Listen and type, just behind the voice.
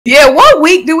Yeah, what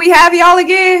week do we have y'all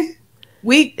again?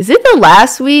 Week. Is it the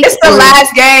last week? It's the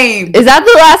last game. Is that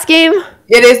the last game?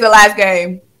 It is the last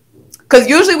game. Because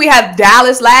usually we have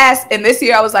Dallas last, and this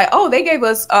year I was like, oh, they gave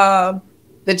us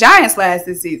the Giants last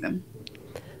this season.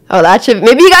 Oh, that should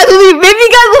maybe you guys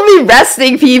will be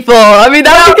resting people. I mean,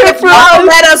 that would be good for us.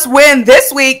 Let us win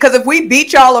this week, because if we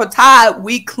beat y'all or tie,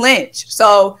 we clinch.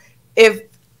 So if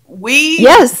we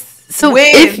win,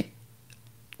 if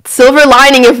silver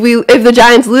lining, if the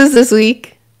Giants lose this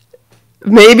week,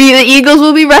 maybe the Eagles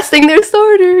will be resting their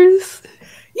starters.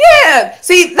 Yeah,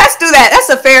 see, let's do that. That's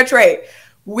a fair trade.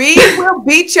 We will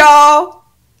beat y'all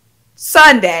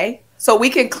Sunday so we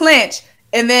can clinch,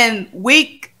 and then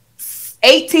week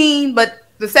 18, but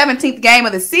the 17th game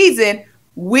of the season,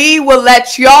 we will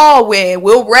let y'all win.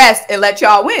 We'll rest and let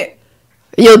y'all win.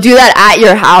 You'll do that at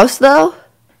your house, though?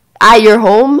 At your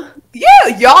home? Yeah,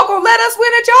 y'all gonna let us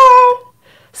win at your home.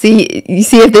 See, you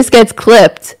see, if this gets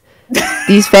clipped,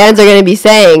 these fans are gonna be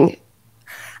saying,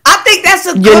 I think that's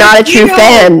a good you're not a true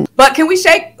fan. But can we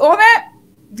shake on that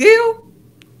deal?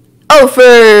 Oh,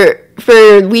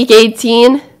 for week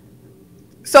 18?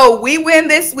 So we win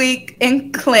this week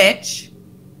and clinch,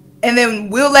 and then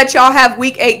we'll let y'all have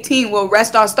week 18. We'll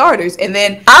rest our starters, and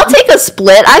then I'll take a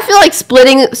split. I feel like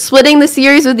splitting the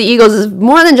series with the Eagles is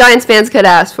more than Giants fans could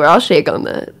ask for. I'll shake on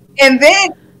that. And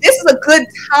then this is a good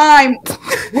time.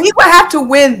 We will have to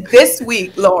win this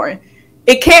week, Lauren.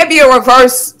 It can't be a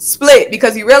reverse split,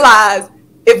 because you realize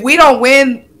if we don't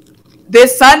win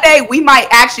this Sunday, we might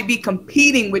actually be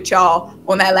competing with y'all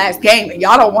on that last game, and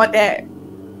y'all don't want that.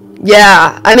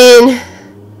 Yeah, I mean,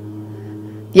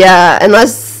 yeah,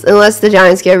 unless the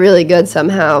Giants get really good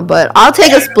somehow. But I'll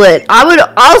take a split.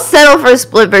 I'll settle for a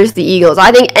split versus the Eagles.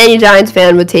 I think any Giants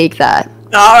fan would take that.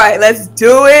 All right, let's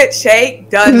do it. Shake,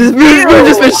 done. We've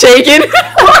just been shaking.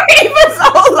 For even so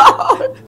long.